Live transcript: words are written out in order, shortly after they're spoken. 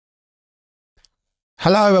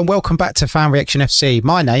Hello and welcome back to Fan Reaction FC.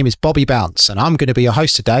 My name is Bobby Bounce and I'm going to be your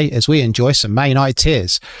host today as we enjoy some Man Utd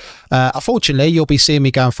tears. Unfortunately, you'll be seeing me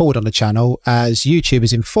going forward on the channel as YouTube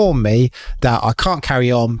has informed me that I can't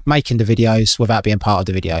carry on making the videos without being part of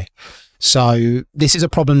the video. So this is a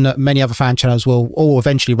problem that many other fan channels will all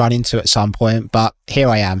eventually run into at some point, but here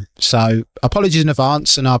I am. So apologies in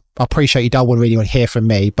advance, and I appreciate you don't really want to hear from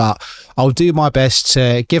me, but I'll do my best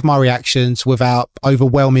to give my reactions without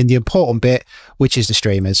overwhelming the important bit, which is the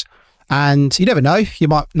streamers. And you never know, you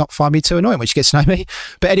might not find me too annoying once you get to know me.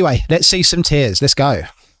 But anyway, let's see some tears. Let's go.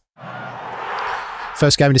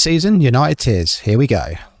 First game of the season, United tears. Here we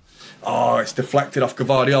go. Oh, it's deflected off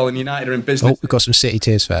Gvardiol and United are in business. Oh, we've got some City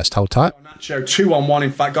tears first. Hold tight. Garnacho 2-on-1,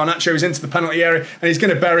 in fact. Garnacho is into the penalty area and he's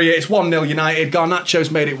going to bury it. It's 1-0 United. Garnacho's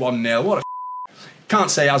made it 1-0. What a Can't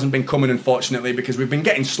say it hasn't been coming, unfortunately, because we've been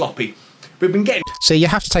getting sloppy. We've been getting... So you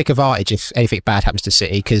have to take advantage if anything bad happens to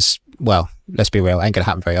City because, well, let's be real, it ain't going to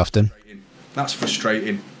happen very often. That's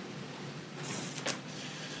frustrating.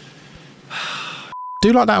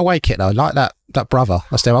 Do like that away kit, though. Like that brother.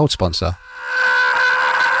 That's their old sponsor.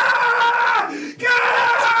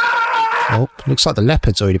 Oh, looks like the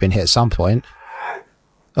leopard's already been hit at some point.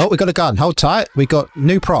 Oh, we got a gun. Hold tight. We got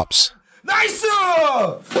new props. Nice!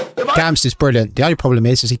 Gams is brilliant. The only problem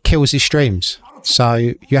is he kills his streams. So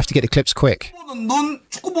you have to get the clips quick. Oh,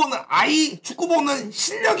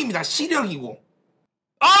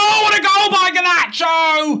 what a goal by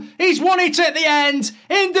Garnacho! He's won it at the end.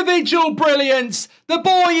 Individual brilliance. The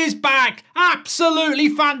boy is back. Absolutely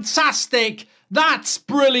fantastic. That's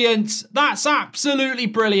brilliant. That's absolutely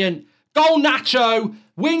brilliant. Goal Nacho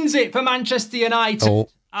wins it for Manchester United. Oh,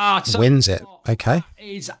 wins it. Okay. That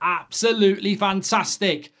is absolutely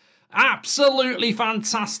fantastic. Absolutely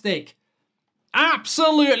fantastic.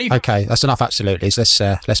 Absolutely. Okay, that's enough absolutely's.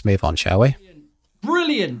 Let's move on, shall we?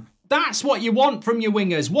 Brilliant. That's what you want from your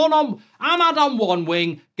wingers. Ahmad on one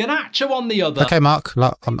wing, Garnacho on the other. Okay, Mark,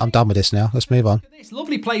 look, I'm done with this now. Let's move on. This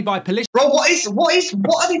lovely play by Pulisic. Bro, what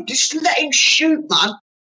are they? Just let him shoot, man.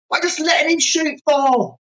 Why just letting him shoot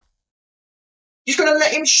for? You're just gonna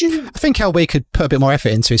let him shoot. I think LB could put a bit more effort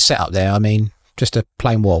into his setup there. I mean, just a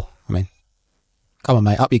plain wall. I mean, come on,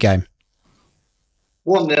 mate, up your game.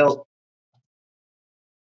 1-0.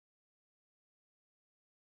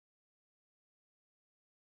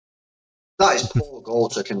 That is poor goal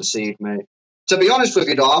to concede, mate. To be honest with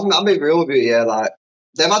you, though, I'm being real with you, yeah. Like,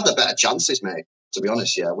 they've had the better chances, mate. To be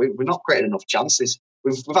honest, yeah. We're not creating enough chances.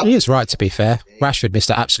 We've had... He is right, to be fair. Rashford missed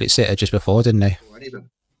an absolute sitter just before, didn't he?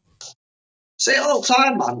 Say it all the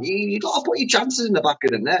time, man. You got to put your chances in the back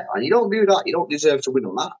of the net, and you don't do that, you don't deserve to win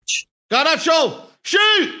a match. Garnacho,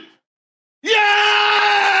 shoot!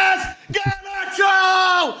 Yes!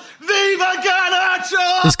 Garnacho! Viva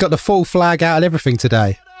Garnacho! He's got the full flag out and everything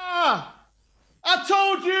today. I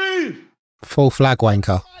told you! Full flag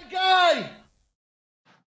wanker. My guy!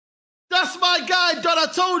 That's my guy, Don, I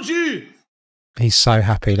told you! He's so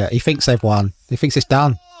happy that he thinks they've won. He thinks it's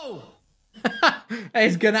done.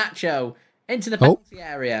 There's Garnacho into the penalty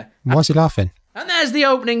area. Why is he laughing? And there's the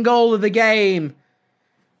opening goal of the game.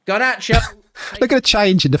 Garnacho. Look at the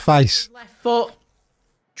change in the face. Left foot.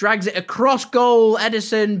 Drags it across goal.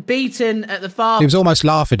 Edison beaten at the far. He was almost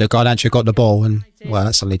laughing that Garnacho got the ball and, well,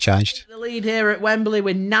 that suddenly changed. The lead here at Wembley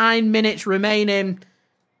with 9 minutes remaining.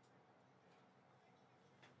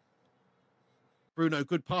 Bruno,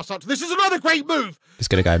 good pass out. This is another great move. It's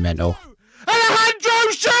going to go mental.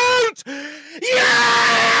 Alejandro, shoot!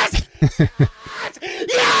 Yes!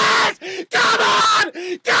 Yes! Come on!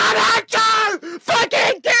 Garnacho!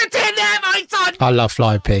 Fucking get in there, my son! I love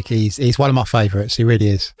Flying Pig. He's one of my favourites. He really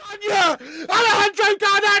is. Yeah! Alejandro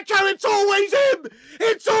Garnacho! It's always him!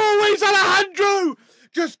 It's always Alejandro!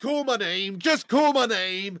 Just call my name. Just call my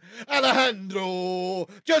name. Alejandro.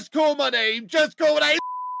 Just call my name. Just call my name.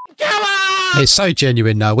 Come on! It's so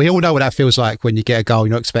genuine, though. We all know what that feels like when you get a goal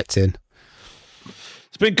you're not expecting.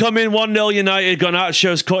 It's been coming 1-0 United.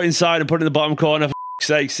 Garnacho's cut inside and put in the bottom corner. For f***'s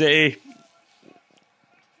sake, City.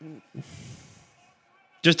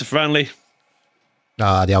 Just a friendly.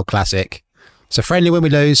 Ah, the old classic. It's a friendly when we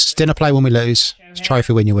lose. Dinner play when we lose. It's a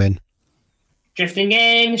trophy when you win. Drifting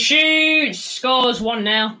in, shoots, scores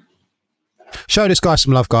 1-0. Show this guy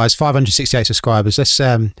some love, guys. 568 subscribers. Let's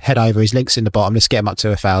head over. His link's in the bottom. Let's get him up to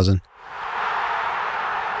 1,000.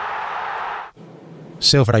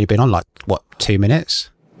 Silva, you've been on like, what, 2 minutes?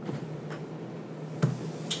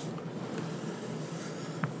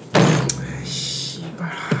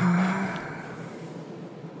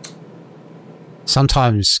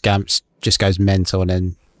 Sometimes Gamps just goes mental and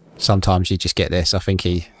then sometimes you just get this. I think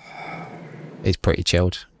he's pretty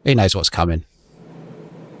chilled. He knows what's coming.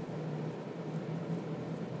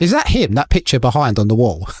 Is that him? That picture behind on the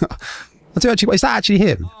wall? I do actually. Is that actually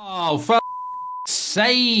him? Oh, for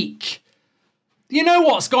sake! You know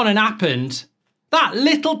what's gone and happened? That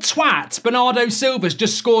little twat Bernardo Silva's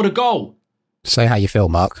just scored a goal. Say how you feel,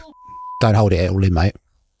 Mark. Don't hold it all in, mate.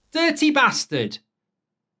 Dirty bastard.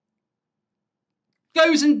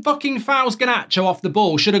 Goes and fucking fouls Garnacho off the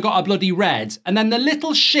ball, should have got a bloody red, and then the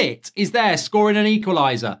little shit is there scoring an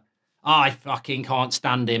equaliser. I fucking can't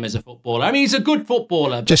stand him as a footballer. I mean, he's a good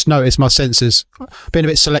footballer. Just noticed my sensors being a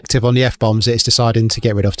bit selective on the F-bombs that it's deciding to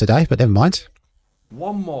get rid of today, but never mind.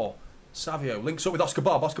 One more. Savio links up with Oscar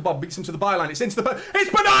Bob. Oscar Bob beats him to the byline. It's into the... It's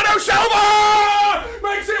Bernardo Silva!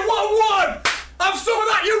 Makes it 1-1! Have some of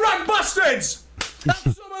that, you rank bastards! Have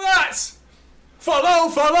some of that! Follow,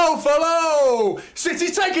 follow, follow! City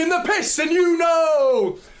taking the piss, and you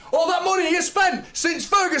know! All that money you spent since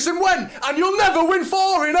Ferguson went, and you'll never win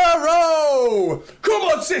 4 in a row! Come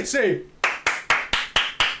on, City!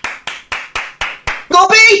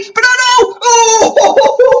 Bobby! Bernardo!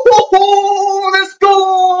 Oh! Let's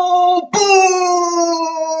go! Boom!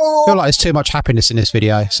 I feel like there's too much happiness in this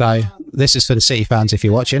video, so this is for the City fans if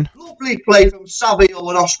you're watching. Lovely play from Savio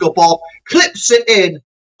and Oscar Bob. Clips it in.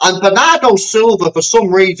 And Bernardo Silva, for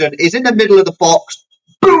some reason, is in the middle of the box.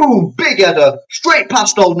 Boom! Big header. Straight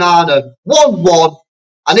past Onana. 1-1.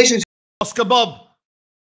 And this is... Oscar Bob.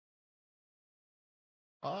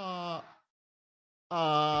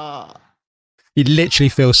 You literally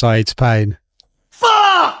feel Said's pain.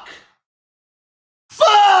 Fuck!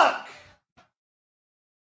 Fuck!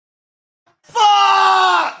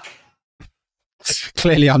 Fuck!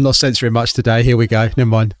 Clearly I'm not censoring much today. Here we go. Never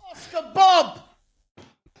mind. Oscar Bob!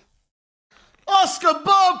 Oscar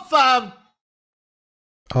Bob, fam!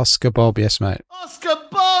 Oscar Bob, yes, mate. Oscar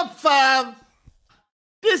Bob, fam!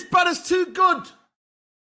 This brother's too good!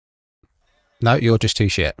 No, you're just too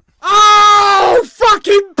shit. Oh,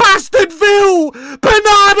 fucking bastardville!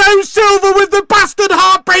 Bernardo Silva with the bastard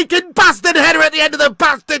heartbreaking bastard header at the end of the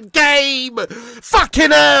bastard game!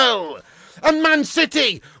 Fucking hell! And Man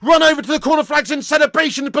City run over to the corner flags in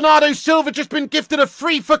celebration. Bernardo Silva just been gifted a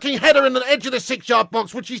free fucking header in the edge of the 6-yard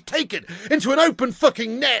box, which he's taken into an open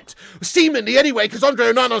fucking net. Seemingly anyway, because Andre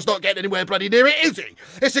Onana's not getting anywhere bloody near it, is he?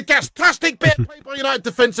 It's a gastastic bit of play by United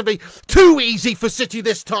defensively. Too easy for City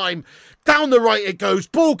this time. Down the right it goes.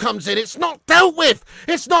 Ball comes in. It's not dealt with.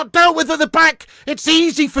 It's not dealt with at the back. It's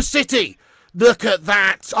easy for City. Look at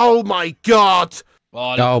that. Oh my God.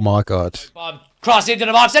 Oh my God. Cross into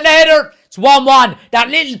the box and the header. It's 1-1. That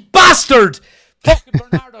little bastard. Fucking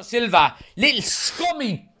Bernardo Silva. Little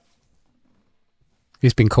scummy.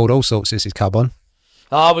 He's been called all sorts since he's come on.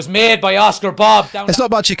 Oh, it was made by Oscar Bob. There's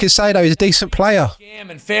not much you can say though. He's a decent player. You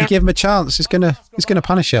give him a chance. He's gonna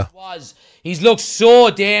punish you. He's looked so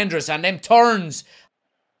dangerous, and them turns.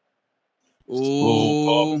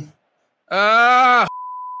 Ooh. Ah,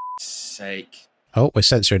 sake. Oh, we're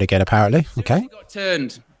censoring again apparently. Okay. He got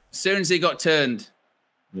turned. As soon as he got turned.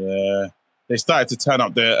 Yeah. They started to turn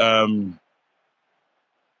up their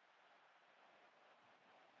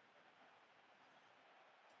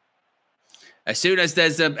As soon as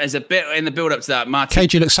there's a bit in the build up to that, Martin.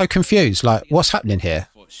 KG looks so confused. Like, what's happening here?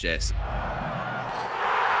 Shit.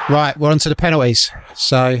 Right, we're on to the penalties.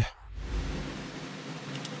 So,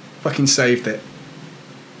 Fucking saved it.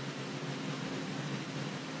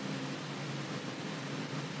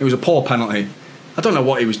 It was a poor penalty. I don't know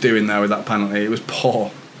what he was doing there with that penalty. It was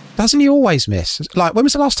poor. doesn't he always miss? Like, when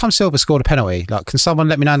was the last time Silva scored a penalty? Like, can someone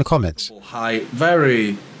let me know in the comments? Height,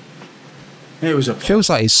 very. It was a. Feels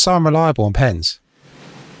like he's so unreliable on pens.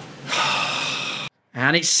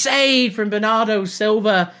 And it's saved from Bernardo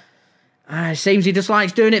Silva. It seems he just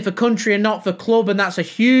likes doing it for country and not for club, and that's a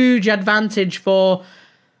huge advantage for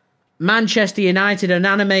Manchester United.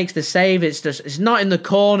 Onana makes the save. It's not in the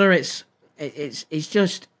corner. It's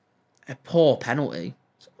just a poor penalty.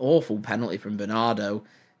 It's an awful penalty from Bernardo.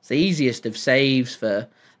 It's the easiest of saves for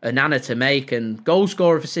Onana to make, and goal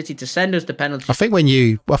scorer for City to send us the penalty. I think when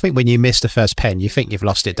you miss the first pen, you think you've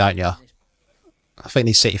lost it, don't you? I think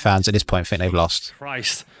these City fans at this point think they've lost.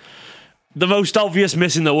 Christ. The most obvious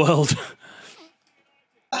miss in the world.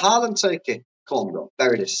 Haaland take it. Come on, bro.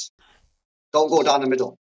 Bury this. Don't go down the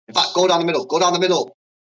middle. In fact, go down the middle. Go down the middle.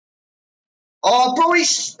 Oh, bro,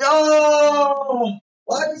 he's... Oh!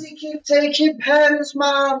 Why does he keep taking pens,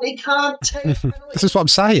 man? He can't take penalties. This is what I'm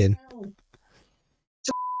saying. It's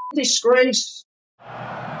a disgrace.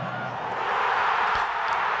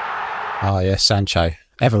 Oh, yeah, Sancho.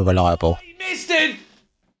 Ever reliable. He missed it!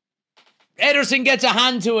 Ederson gets a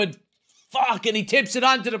hand to it. Fuck, and he tips it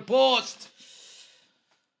onto the post.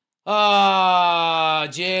 Ah,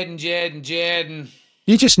 Jaden.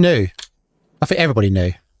 You just knew. I think everybody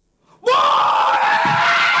knew.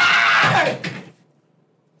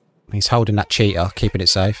 He's holding that cheater, keeping it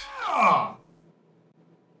safe.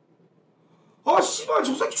 아 씨발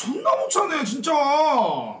저 새끼 존나 못 차네 진짜.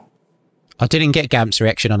 I didn't get Gamp's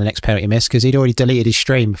reaction on the next penalty miss because he'd already deleted his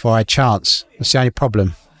stream before I had chance. That's the only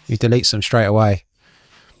problem. He deletes them straight away.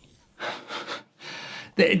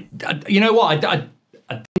 You know what? I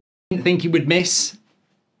didn't think he would miss.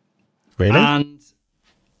 Really? And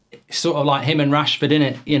it's sort of like him and Rashford,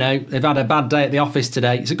 innit? You know, they've had a bad day at the office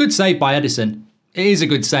today. It's a good save by Edison. It is a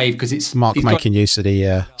good save because it's... Mark making use of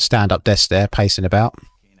the stand-up desk there, pacing about.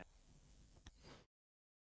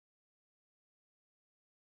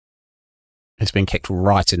 It's been kicked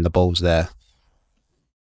right in the balls there.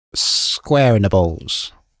 Square in the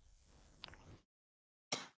balls.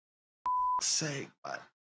 Sake, man.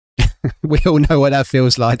 We all know what that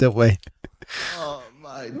feels like, don't we? Oh,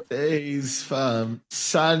 my days, fam.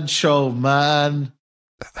 Sancho, man.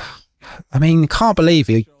 I mean, can't believe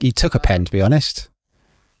he took a pen, to be honest.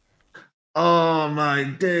 Oh, my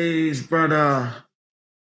days, brother.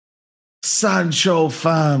 Sancho,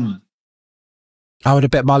 fam. I would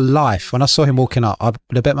have bet my life. When I saw him walking up, I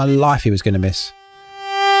would have bet my life he was going to miss.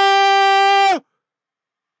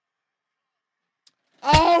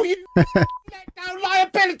 Oh, you let down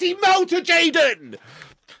liability motor, Jaden!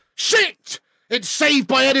 Shit! It's saved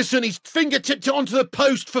by Edison. He's fingertipped it onto the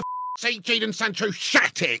post. For sake, Jaden Sancho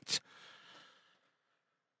shat it.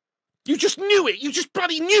 You just knew it. You just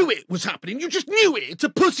bloody knew it was happening. You just knew it. It's a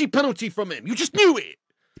pussy penalty from him. You just knew it.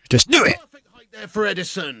 Just knew it. Perfect height there for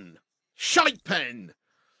Edison. Shite pen.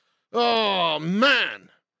 Oh, man.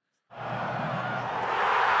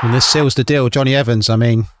 And this seals the deal. Johnny Evans, I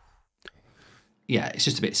mean... Yeah, it's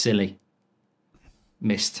just a bit silly.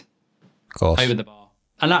 Missed. Of course. Over the bar.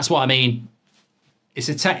 And that's what I mean. It's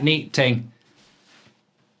a technique thing.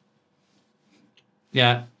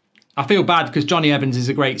 Yeah. I feel bad because Johnny Evans is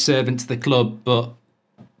a great servant to the club, but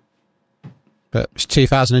it's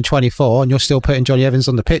 2024 and you're still putting Johnny Evans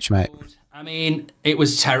on the pitch, mate. I mean, it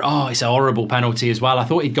was terrible. Oh, it's a horrible penalty as well. I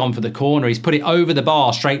thought he'd gone for the corner. He's put it over the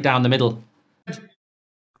bar, straight down the middle.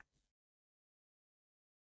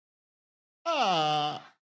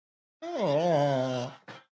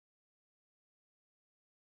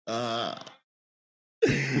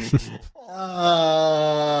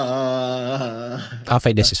 I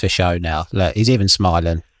think this is for show now. Look, he's even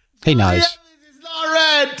smiling. He knows. It's not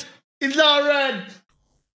red. It's not red.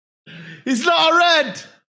 It's not red.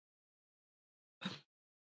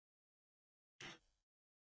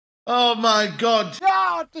 Oh my God.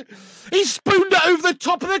 He spooned it over the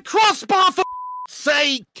top of the crossbar for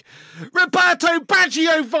sake. Roberto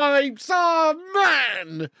Baggio vibes. Oh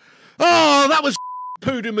man. Oh, that was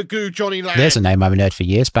Poodoo Magoo, Johnny lad. There's a name I haven't heard for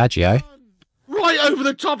years, Baggio. Right over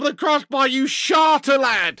the top of the crossbar, you charter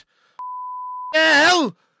lad.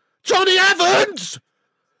 Hell, Johnny Evans.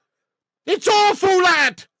 It's awful,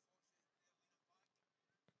 lad.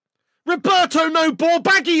 Roberto no ball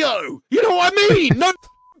Baggio. You know what I mean? No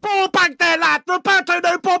ball back there, lad. Roberto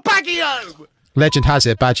no ball Baggio. Legend has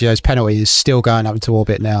it, Baggio's penalty is still going up into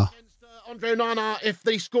orbit now. Andre Onana, if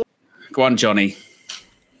they score. Go on, Johnny.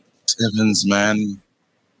 Evans, man.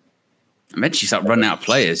 I mentioned you start running out of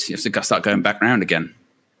players. You have to start going back round again.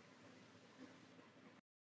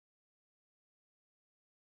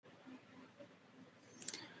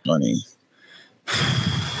 Johnny.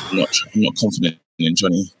 I'm not confident in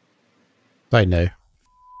Johnny. They knew.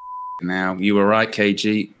 Now, you were right,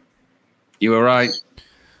 KG. You were right.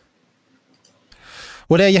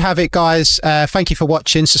 Well, there you have it, guys. Thank you for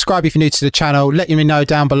watching. Subscribe if you're new to the channel. Let me know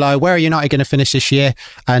down below where are United going to finish this year.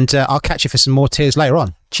 And I'll catch you for some more tiers later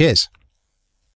on. Cheers.